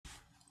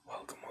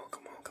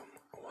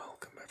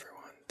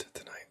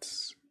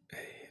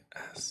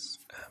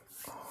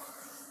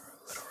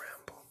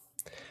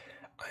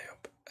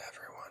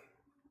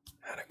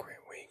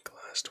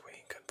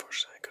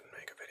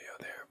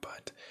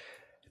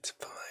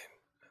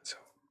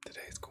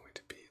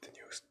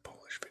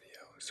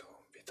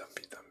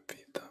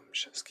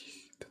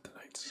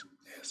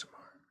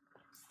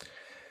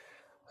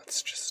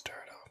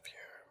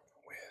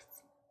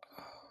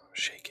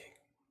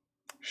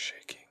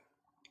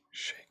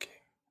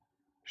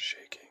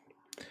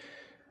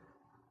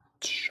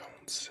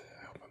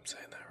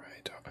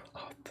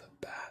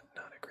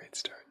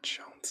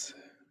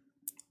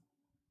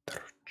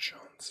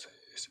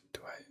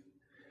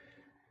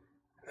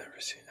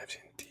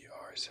seen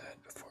DR said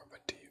before,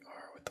 but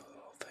DR with the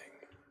little thing.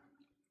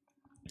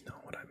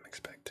 Not what I'm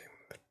expecting.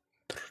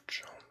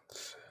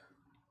 Drżący.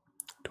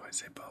 Do I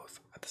say both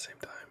at the same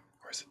time,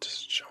 or is it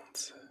just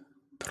drżący?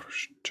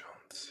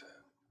 Drżący.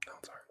 No,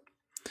 it's hard.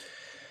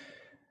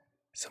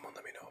 Someone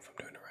let me know if I'm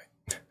doing it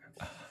right.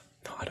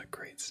 Not a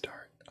great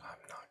start.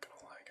 I'm not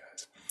gonna lie,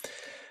 guys.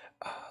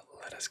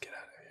 Let us get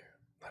out of here.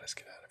 Let us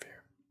get out of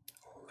here.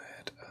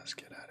 Let us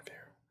get out of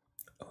here.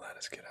 Let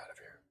us get out of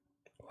here.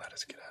 Let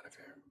us get out of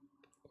here.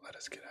 Let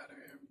us get out of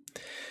here.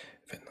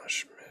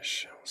 Wynośmy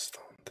się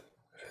stąd.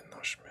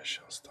 Wynośmy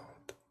się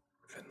stąd.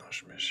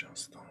 Wynośmy się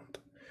stąd.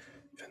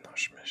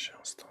 Wynośmy się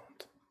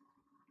stąd.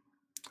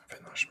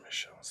 Wynośmy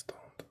się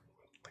stąd.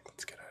 Like,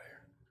 let's get out of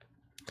here.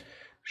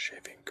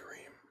 Shaving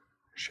cream.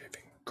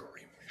 Shaving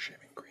cream.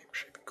 Shaving cream.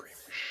 Shaving cream.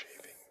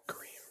 Shaving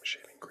cream.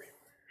 Shaving cream.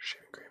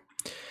 Shaving cream.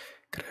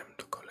 Krem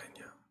do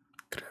golenia.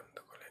 Krem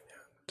do golenia.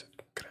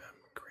 Krem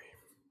cream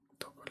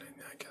do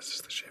golenia. I guess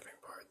it's the shaving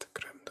part.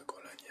 Krem do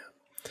golenia.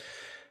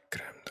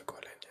 Krem do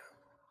golenia.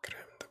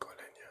 Krem do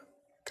golenia.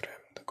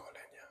 Krem do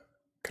golenia.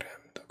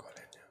 Krem do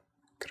golenia.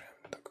 Krem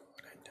do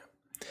golenia.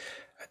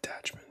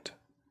 Attachment.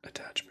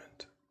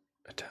 Attachment.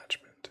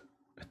 Attachment.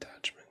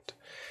 Attachment.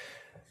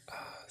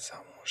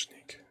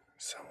 Załącznik.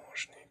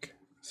 Załącznik.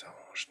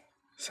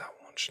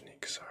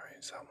 Załącznik.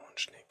 Sorry.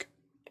 Załącznik.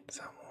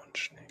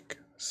 Załącznik.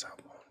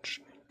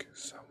 Załącznik.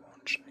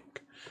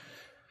 Załącznik.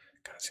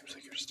 Kind of seems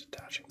like you're just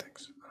attaching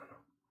things. I don't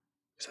know.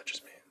 Is that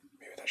just me?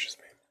 Maybe that's just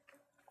me.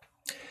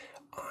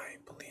 I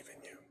believe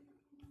in you.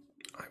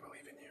 I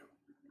believe in you.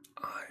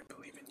 I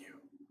believe in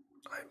you.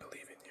 I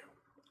believe in you.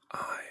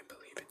 I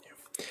believe in you.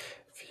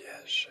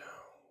 Wierzę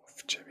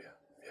w Ciebie.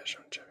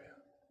 Wierzę w Ciebie.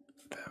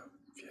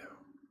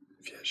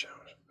 Wierzę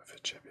w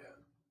Ciebie.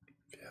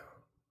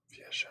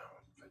 Wierzę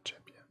w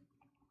Ciebie.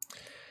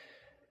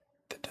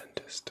 The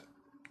dentist.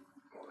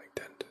 More like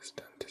dentist,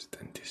 dentist,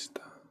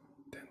 dentista,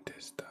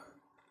 dentista,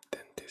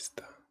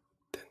 dentista,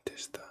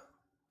 dentista,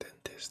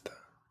 dentista,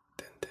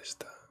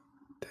 dentista,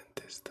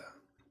 dentista,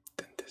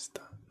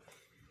 dentista.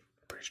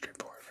 Pretty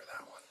straightforward for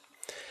that one.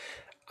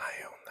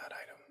 I own that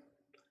item.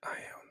 I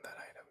own that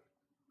item.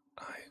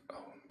 I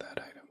own that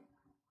item.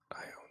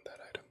 I own that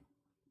item.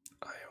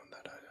 I own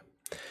that item.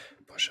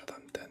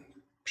 Posiadam ten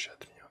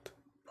przedmiot.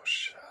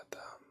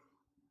 Posiadam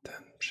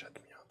ten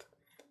przedmiot.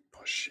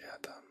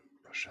 Posiadam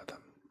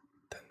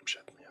ten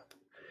przedmiot.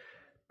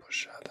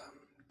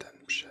 Posiadam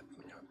ten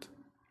przedmiot.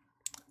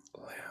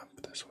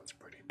 Lamp. This one's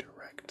pretty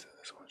direct.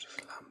 This one's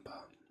just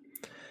lampa.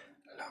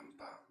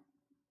 Lampa.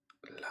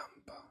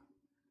 Lampa.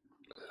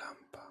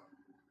 Lampa.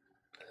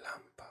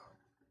 Lampa.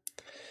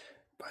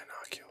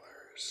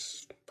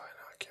 Binoculars.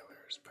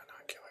 Binoculars.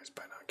 Binoculars.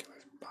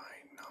 Binoculars.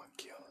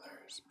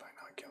 Binoculars.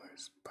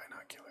 Binoculars.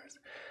 Binoculars.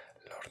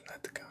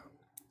 Lornetka.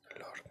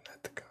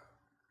 Lornetka.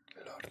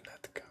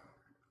 Lornetka.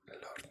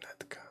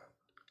 Lornetka.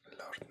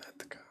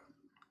 Lornetka.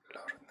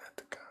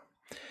 Lornetka.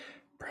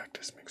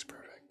 Practice makes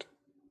perfect.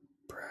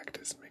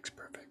 Practice makes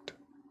perfect.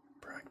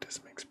 Practice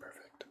makes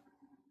perfect.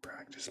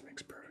 Practice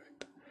makes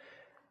perfect.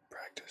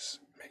 Practice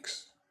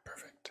makes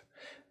perfect.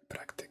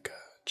 Praktyka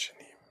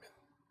czyni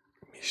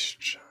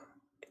mistrza.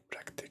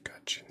 Praktyka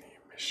czyni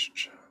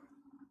mistrza.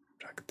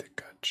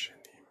 Praktyka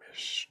czyni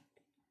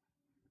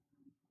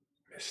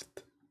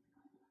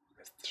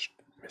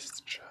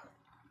mistrza.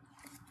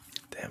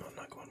 Damn, I'm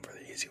not going for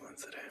the easy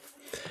ones today.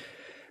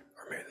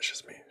 Or maybe that's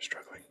just me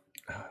struggling.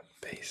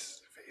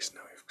 Face.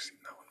 No, we've seen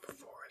that one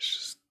before. It's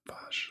just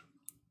twarz.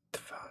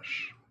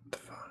 Twarz.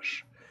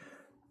 Twarz.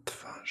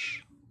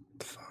 Twarz.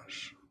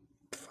 Twarz.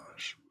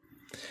 Twarz.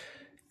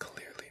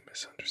 Clearly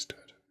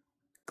misunderstood.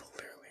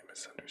 Clearly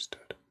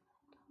misunderstood.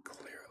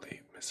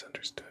 Clearly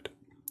misunderstood.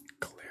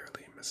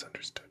 Clearly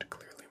misunderstood.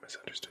 Clearly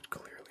misunderstood.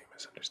 Clearly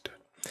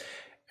misunderstood.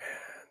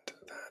 And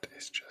that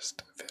is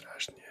just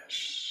wyraźnie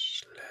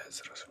źle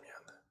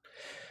zrozumiane.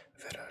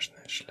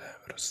 Wyraźnie źle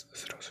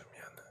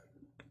zrozumiane.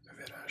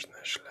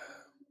 Wyraźnie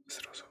źle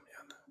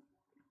zrozumiane.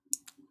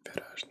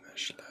 Wyraźnie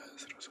źle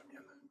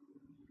zrozumiane.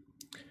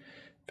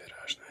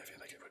 Wyraźnie, I feel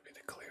like it would be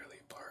the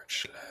clearly part.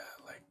 Źle,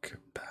 like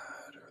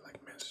bad or like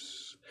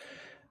miss.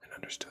 And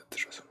understood,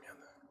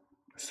 zrozumiane.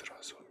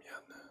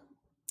 Zrozumiane.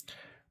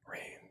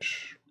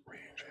 Range.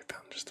 I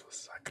found just with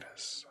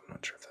zakres. I'm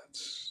not sure if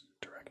that's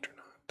direct or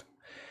not.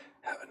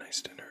 Have a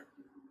nice dinner.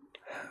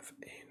 Have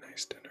a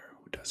nice dinner.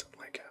 Who doesn't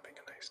like having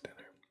a nice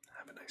dinner?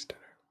 Have a nice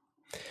dinner.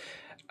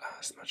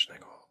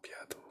 Smacznego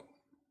obiadu.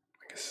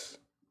 I guess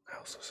I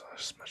also saw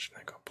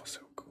smacznego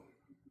posiłku.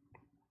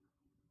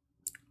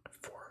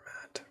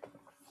 Format,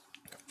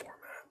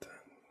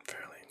 and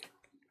fairly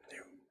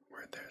new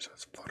word there, so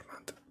it's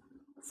format.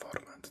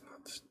 Format,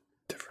 not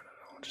different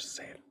at all, just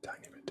say it a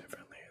tiny bit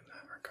differently in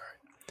that regard.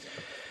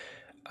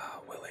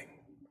 Willing.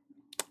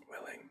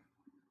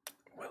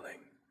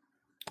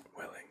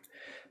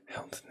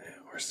 Chętny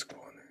or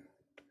skłonny.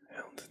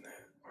 Chętny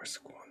or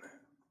skłonny.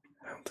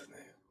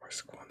 Chętny or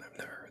skłonny. I've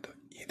never heard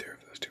either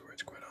of those two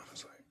words, quite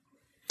honestly.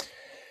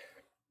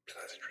 So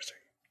that's interesting,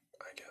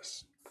 I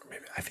guess. Or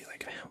maybe I feel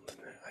like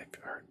chętny I've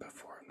heard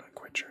before, I'm not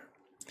quite sure.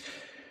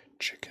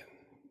 Chicken.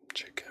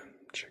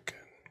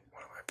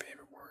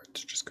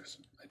 just because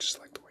I just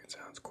like the way it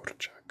sounds.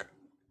 Korczak,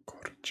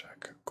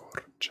 Korczak,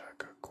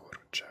 Korczak,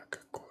 Korczak,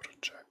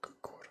 Korczak,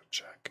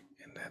 Korczak,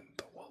 and then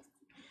the wolf.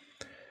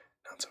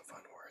 Not so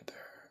fun word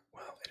there.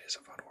 Well, it is a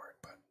fun word,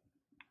 but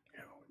you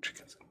know,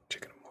 chicken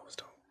and wolves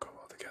don't go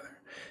well together.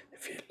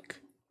 Vilk,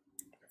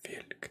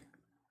 Vilk,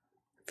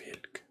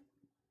 Vilk,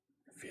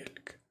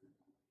 Vilk,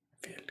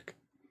 Vilk.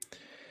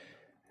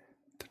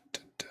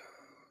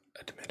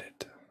 Admit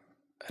it,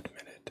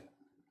 admit it,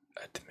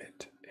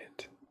 admit it,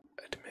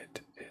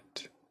 admit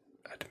it,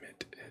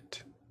 admit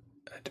it,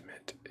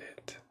 admit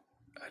it,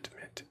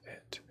 admit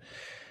it.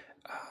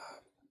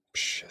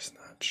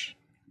 Przyznać,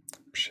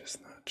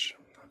 przyznać.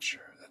 I'm not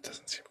sure. That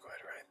doesn't seem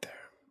quite right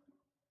there.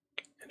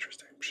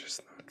 Interesting.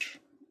 Przyznać,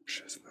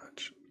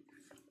 przyznać.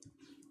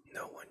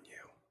 No one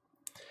knew.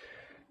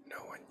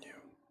 No one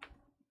knew.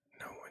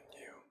 No one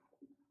knew.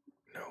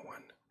 No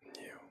one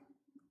knew.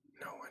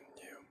 No one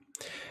knew.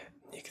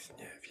 Nikt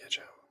nie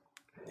wiedział.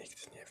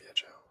 Nikt nie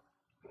wiedział.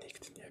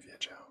 Nikt nie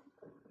wiedział.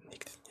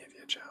 Nikt nie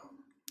wiedział.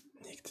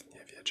 Nikt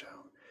nie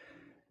wiedział.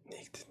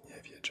 Nikt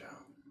nie wiedział.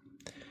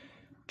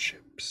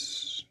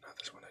 Chips. Now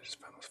this one I just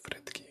found was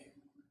frytki.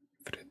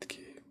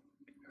 Frytki.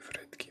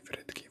 Frytki,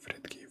 frytki,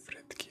 frytki,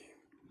 frytki.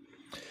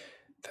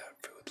 That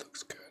food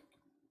looks good.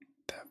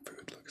 That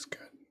food looks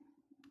good.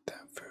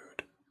 That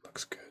food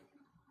looks good.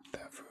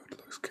 That food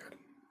looks good.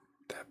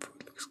 That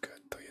food looks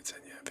good. To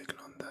jedzenie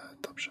wygląda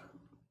dobrze.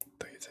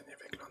 To jedzenie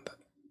wygląda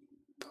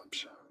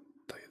dobrze.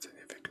 To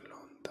jedzenie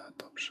wygląda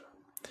dobrze.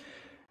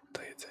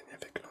 To jedzenie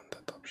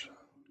wygląda dobrze.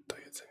 To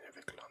jedzenie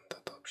wygląda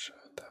dobrze.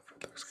 That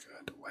food looks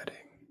good.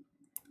 Wedding.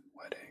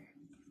 Wedding.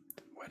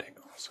 Wedding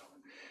also.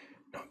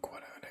 Not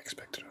quite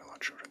unexpected, a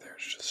lot shorter there.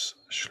 It's just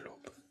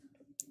ślub.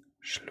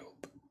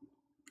 Ślub.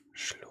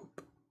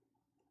 Ślub.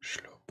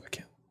 Ślub. I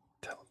can't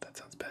tell if that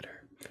sounds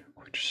better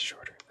or just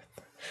shorter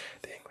than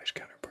the English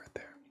counterpart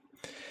there.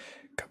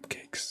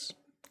 Cupcakes.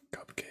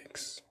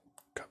 Cupcakes.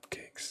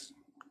 Cupcakes.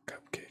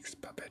 Cupcakes.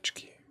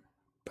 Babeczki.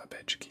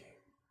 Babeczki.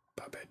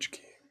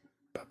 Babeczki.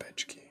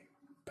 Babeczki.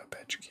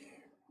 Babeczki.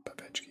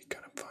 Babeczki.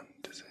 Kind of fun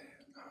to say.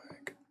 I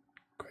could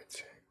quite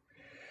say.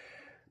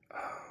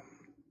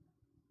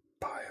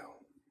 Pile.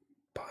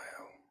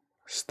 Pile.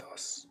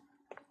 Stos.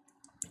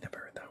 Never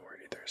heard that word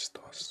either.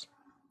 Stos.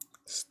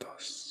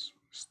 Stos.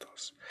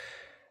 Stos.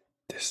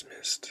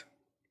 Dismissed.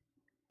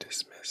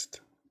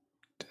 Dismissed.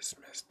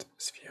 Dismissed.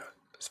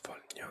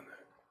 Zwolniony.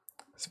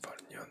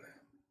 Zwolniony.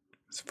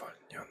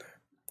 Zwolniony.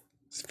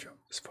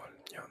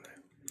 Zwolniony.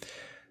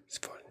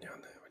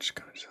 Zwolniony, which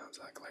kind of sounds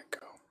like let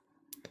go.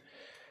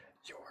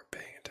 You are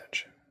paying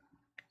attention.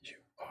 You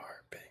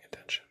are paying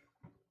attention.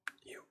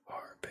 You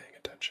are paying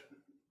attention.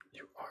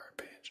 You are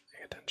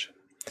paying attention.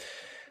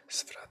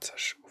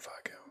 Zwracasz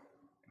uwagę.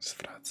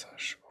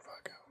 Zwracasz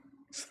uwagę.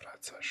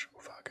 Zwracasz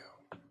uwagę.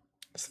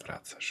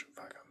 Zwracasz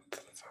uwagę.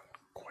 Doesn't sound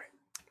quite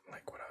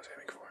like what I was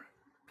aiming for.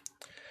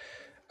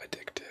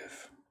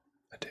 Addictive.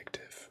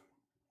 Addictive.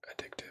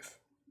 Addictive.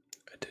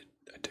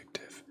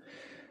 Addictive.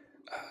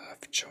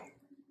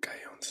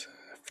 Wciągający.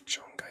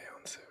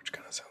 Wciągający, which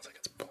kind of sounds like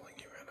it's pulling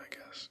you in, I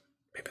guess.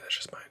 Maybe that's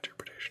just my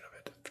interpretation of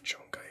it.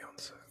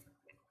 Wciągający.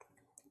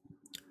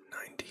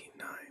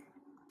 99.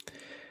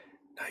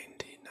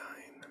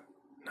 99.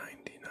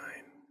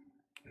 99.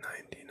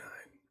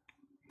 99.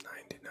 99.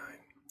 99.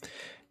 99.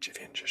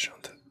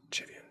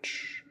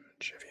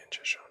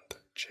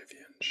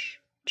 99.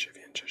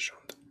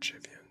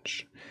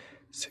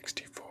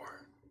 64.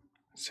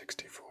 64.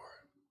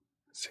 64.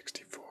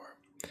 64.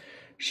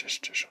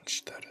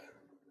 64.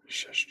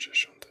 64.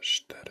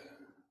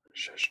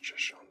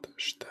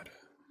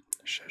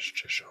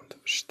 64.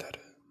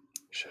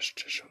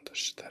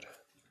 64.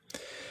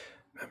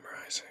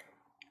 Memorizing.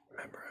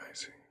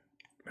 Memorizing.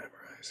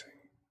 Memorizing.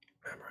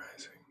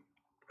 Memorizing.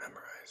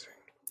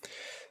 Memorizing.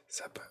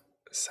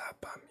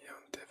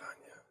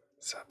 Zapamiętywanie.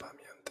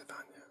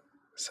 Zapamiętywanie.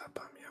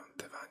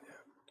 Zapamiętywanie.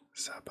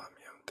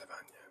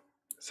 Zapamiętywanie.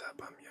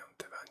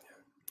 Zapamiętywanie.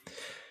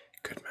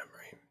 Good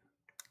memory.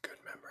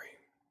 Good memory.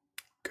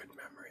 Good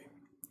memory.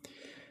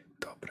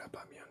 Dobra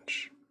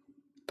pamięć.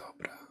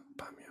 Dobra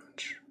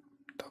pamięć.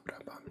 Dobra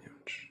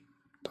pamięć.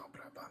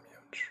 Dobra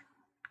pamięć.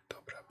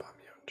 Dobra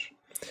pamięć.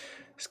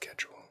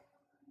 Schedule.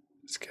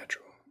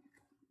 Schedule.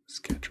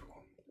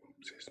 Schedule.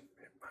 Oopsies,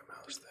 hit my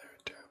mouse there.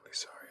 Terribly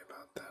sorry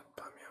about that.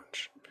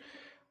 Pamięć.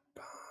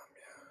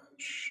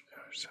 Pamięć.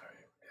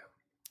 Sorry. Yep.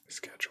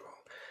 Schedule.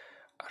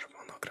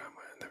 Harmonogram.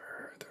 I never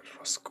heard of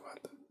rozkład.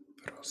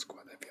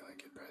 Rozkład. I feel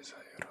like you'd probably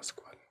say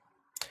rozkład.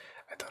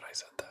 I thought I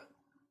said that.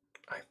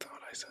 I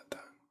thought I said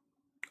that.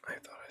 I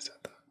thought I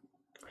said that.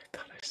 I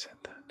thought I said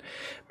that.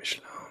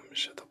 Myślałem,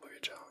 że to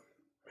powiedziałem.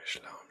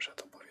 Myślałem, że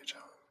to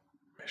powiedziałem.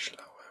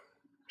 Myślałem,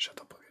 że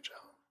to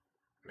powiedziałem.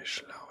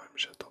 Myślałem,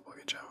 że to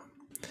powiedziałem.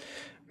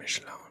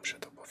 Myślałem, że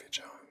to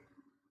powiedziałem.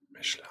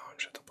 Myślałem,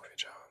 że to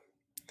powiedziałem.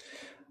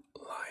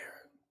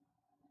 Liar.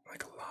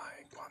 Like a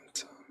lie.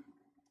 Kłamca.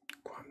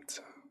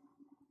 Kłamca.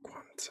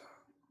 Kłamca.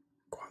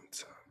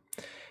 Kłamca.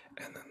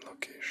 And then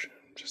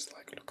location, just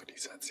like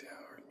lokalizacja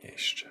or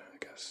miejsce, I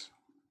guess.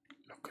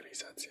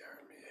 Lokalizacja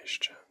or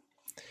miejsce.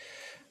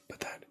 But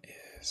that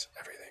is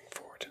everything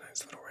for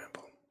tonight's little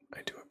ramble.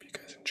 I do hope you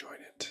guys enjoyed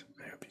it.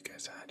 I hope you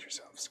guys had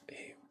yourselves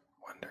a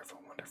wonderful,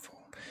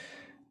 wonderful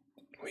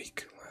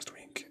week last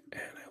week,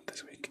 and I hope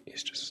this week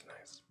is just as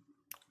nice.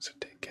 So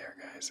take care,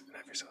 guys, and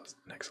have yourselves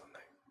an excellent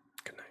night.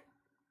 Good night.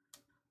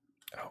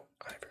 Oh,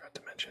 I forgot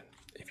to mention,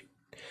 if you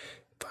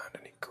found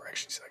any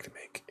corrections you'd like to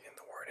make in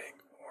the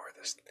wording or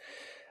this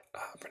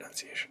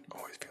pronunciation,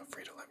 always feel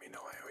free to let me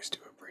know. I always do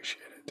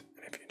appreciate it.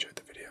 And if you enjoyed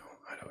the video,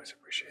 I'd always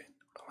appreciate